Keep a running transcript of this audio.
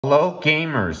Hello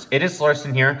gamers, it is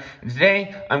Larson here, and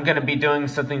today I'm going to be doing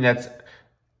something that's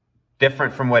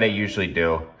different from what I usually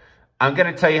do. I'm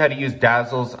going to tell you how to use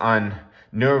Dazzles on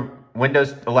newer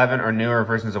Windows 11 or newer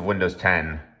versions of Windows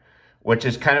 10, which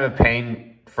is kind of a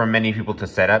pain for many people to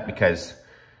set up because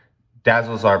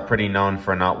Dazzles are pretty known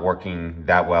for not working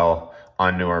that well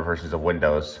on newer versions of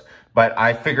Windows. But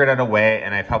I figured out a way,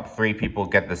 and I've helped 3 people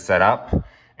get this set up,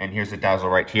 and here's a Dazzle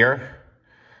right here.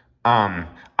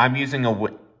 I'm using a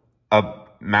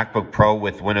MacBook Pro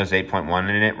with Windows 8.1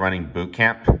 in it running Boot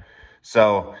Camp.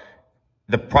 So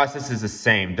the process is the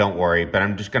same, don't worry, but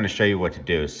I'm just going to show you what to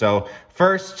do. So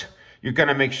first, you're going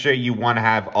to make sure you want to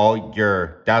have all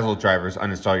your Dazzle drivers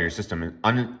uninstall your system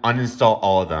and uninstall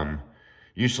all of them.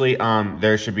 Usually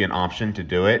there should be an option to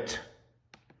do it.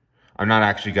 I'm not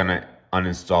actually going to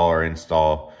uninstall or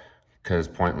install because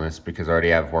it's pointless because I already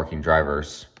have working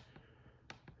drivers.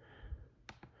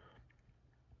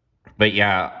 But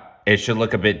yeah, it should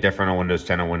look a bit different on Windows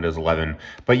 10 and Windows 11.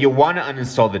 But you want to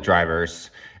uninstall the drivers.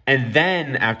 And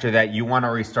then after that, you want to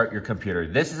restart your computer.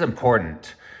 This is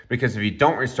important because if you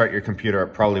don't restart your computer,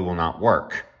 it probably will not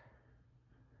work.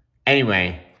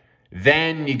 Anyway,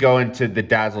 then you go into the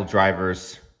Dazzle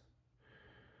drivers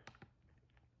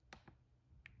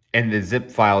and the zip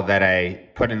file that I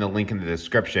put in the link in the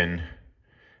description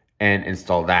and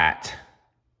install that.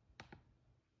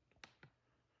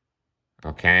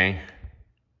 Okay.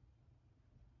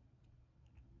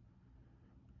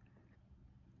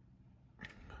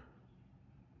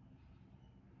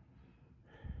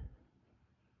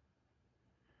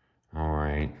 All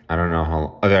right. I don't know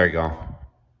how. Oh, there you go.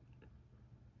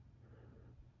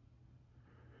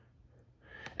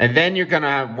 And then you're going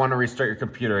to want to restart your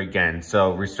computer again.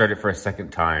 So restart it for a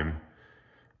second time.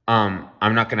 I'm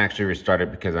not going to actually restart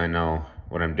it because I know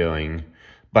what I'm doing.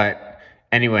 But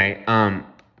anyway,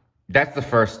 that's the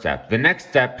first step. The next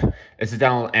step is to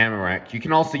download Amarek. You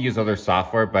can also use other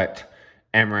software, but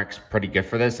Amarek's pretty good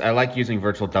for this. I like using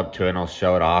Virtual Dub 2, and I'll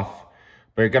show it off.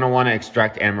 But you're going to want to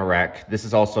extract Amarek. This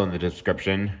is also in the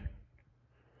description.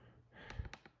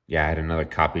 Yeah, I had another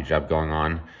copy job going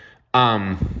on.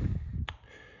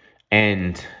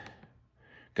 And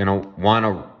you're going to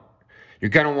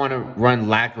want to run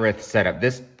Lagarith setup.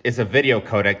 This is a video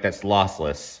codec that's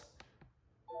lossless.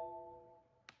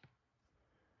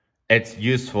 It's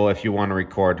useful if you want to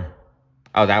record.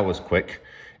 Oh, that was quick.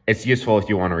 It's useful if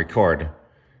you want to record.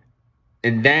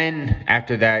 And then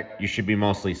after that, you should be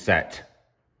mostly set.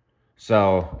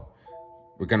 So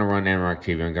we're going to run Amarek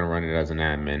TV. I'm going to run it as an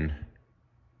admin.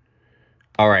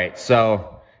 All right,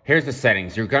 so here's the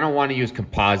settings. You're going to want to use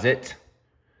composite,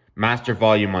 master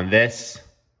volume on this.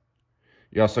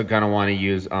 You're also going to want to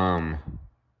use, I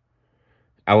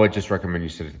would just recommend you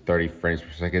set it to 30 frames per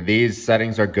second. These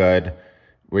settings are good.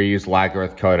 We use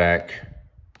Lagarith codec.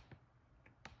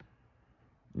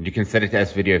 You can set it to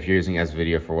S-Video if you're using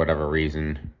S-Video for whatever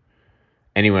reason.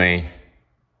 Anyway,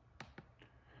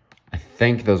 I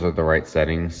think those are the right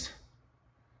settings.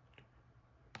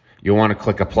 You want to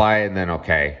click apply and then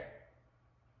okay.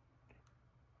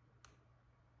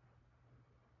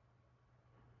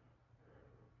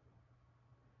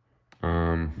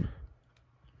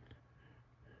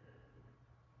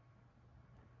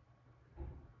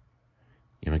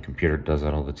 Yeah, my computer does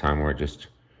that all the time where it just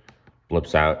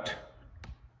blips out.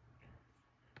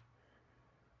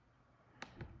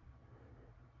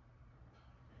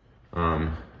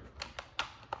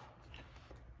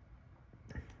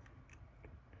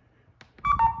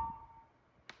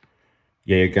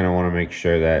 Yeah, you're going to want to make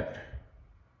sure that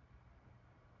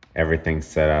everything's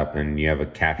set up and you have a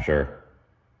capture.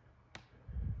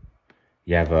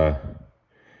 You're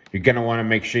going to want to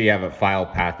make sure you have a file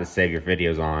path to save your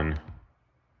videos on.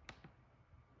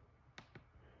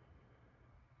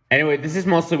 Anyway, this is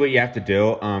mostly what you have to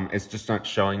do. It's just not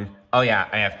showing. Oh yeah,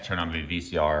 I have to turn on my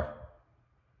VCR.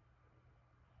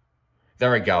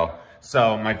 There we go.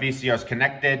 So my VCR is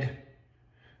connected.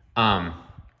 And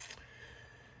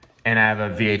I have a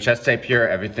VHS tape here,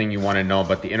 everything you want to know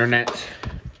about the internet.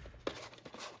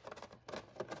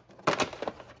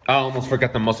 I almost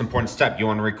forgot the most important step. You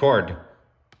want to record.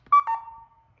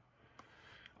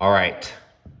 All right.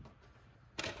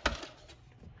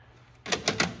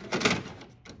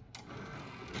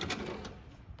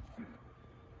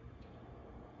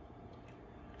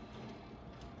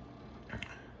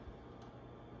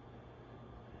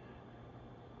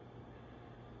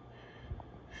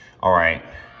 All right.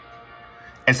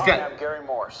 Hi, I'm Gary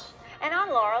Morse. And I'm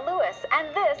Laura Lewis, and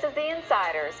this is The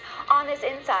Insiders. On this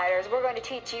Insiders, we're going to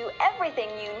teach you everything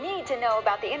you need to know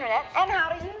about the internet and how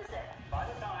to use it. By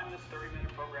the time this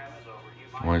 30-minute program is over,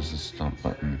 you might Where's the stop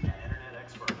button? an internet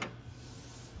expert.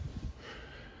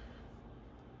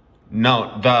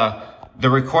 No, the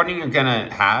recording you're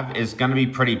gonna have is gonna be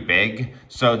pretty big.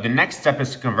 So the next step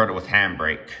is to convert it with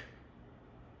Handbrake.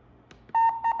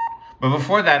 But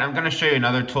before that, I'm gonna show you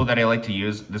another tool that I like to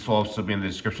use. This will also be in the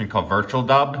description, called Virtual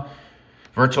Dub.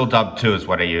 Virtual Dub 2 is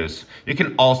what I use. You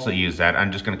can also use that.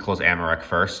 I'm just gonna close Amarok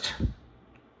first.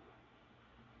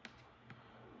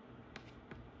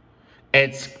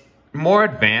 It's more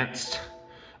advanced.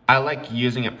 I like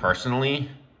using it personally.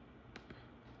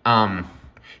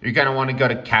 You're gonna wanna go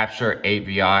to Capture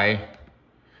AVI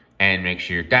and make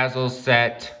sure your Dazzle's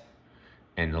set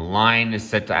and the line is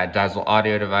set to Dazzle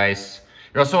audio device.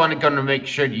 You also wanna go to make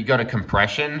sure you go to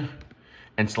Compression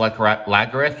and select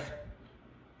Lagarith.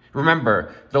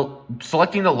 Remember,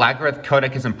 selecting the Lagarith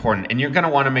codec is important, and you're gonna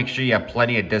wanna make sure you have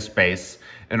plenty of disk space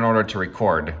in order to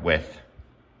record with.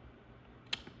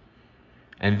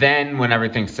 And then when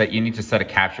everything's set, you need to set a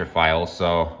capture file,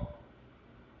 so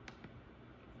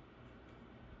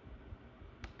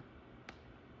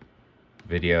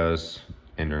videos,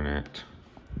 internet.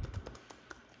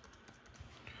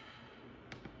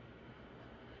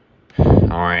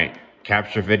 All right,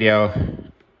 capture video.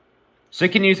 So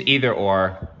you can use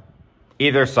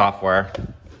either software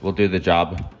will do the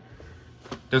job.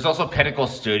 There's also Pinnacle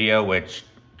Studio, which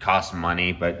costs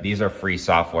money, but these are free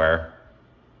software.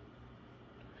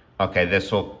 Okay,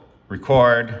 this will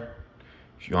record.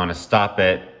 If you want to stop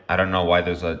it, I don't know why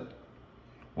there's a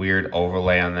weird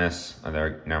overlay on this. Oh,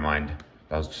 there, never mind.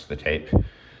 That was just the tape. You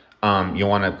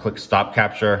want to click stop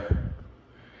capture.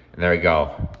 And there we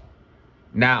go.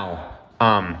 Now,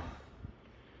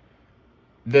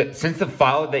 since the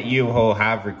file that you will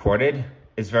have recorded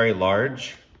is very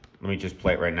large, let me just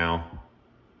play it right now.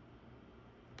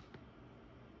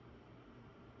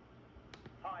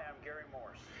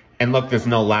 And look, there's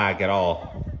no lag at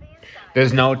all.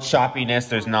 There's no choppiness,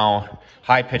 there's no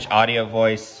high-pitched audio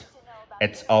voice.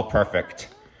 It's all perfect.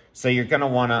 So you're gonna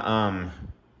wanna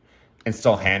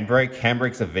install Handbrake.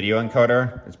 Handbrake's a video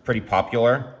encoder. It's pretty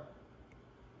popular.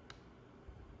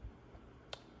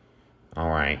 All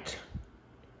right.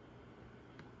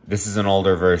 This is an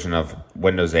older version of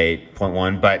Windows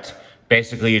 8.1, but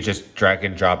basically you just drag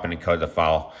and drop and encode the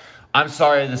file. I'm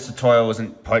sorry this tutorial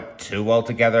wasn't put too well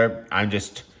together. I'm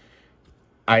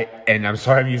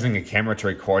sorry I'm using a camera to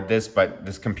record this, but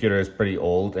this computer is pretty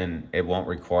old and it won't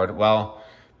record well.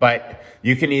 But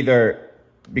you can either,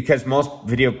 because most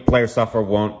video player software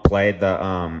won't play the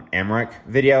Amarok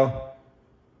video,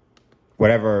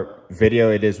 whatever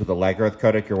video it is with the Lagarith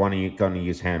codec, you're going to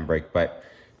use Handbrake. But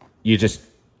you just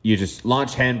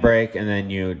launch Handbrake and then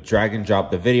you drag and drop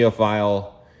the video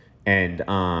file and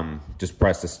just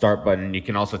press the start button. You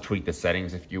can also tweak the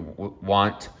settings if you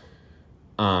want.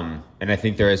 And I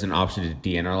think there is an option to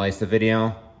de-interlace the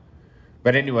video.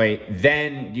 But anyway,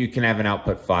 then you can have an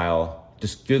output file.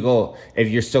 Just Google, if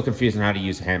you're still confused on how to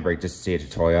use Handbrake, just to see a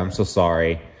tutorial. I'm so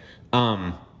sorry.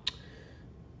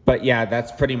 But yeah,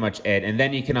 that's pretty much it. And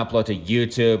then you can upload to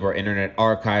YouTube or Internet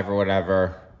Archive or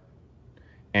whatever.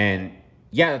 And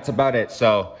yeah, that's about it.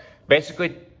 So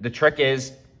basically, the trick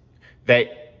is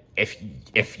that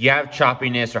if you have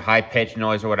choppiness or high-pitched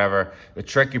noise or whatever, the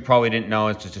trick you probably didn't know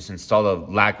is to just install the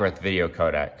Lagarith video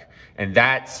codec. And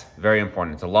that's very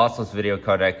important. It's a lossless video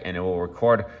codec, and it will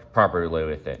record properly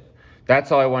with it.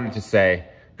 That's all I wanted to say.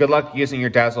 Good luck using your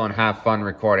Dazzle and have fun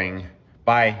recording.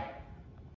 Bye.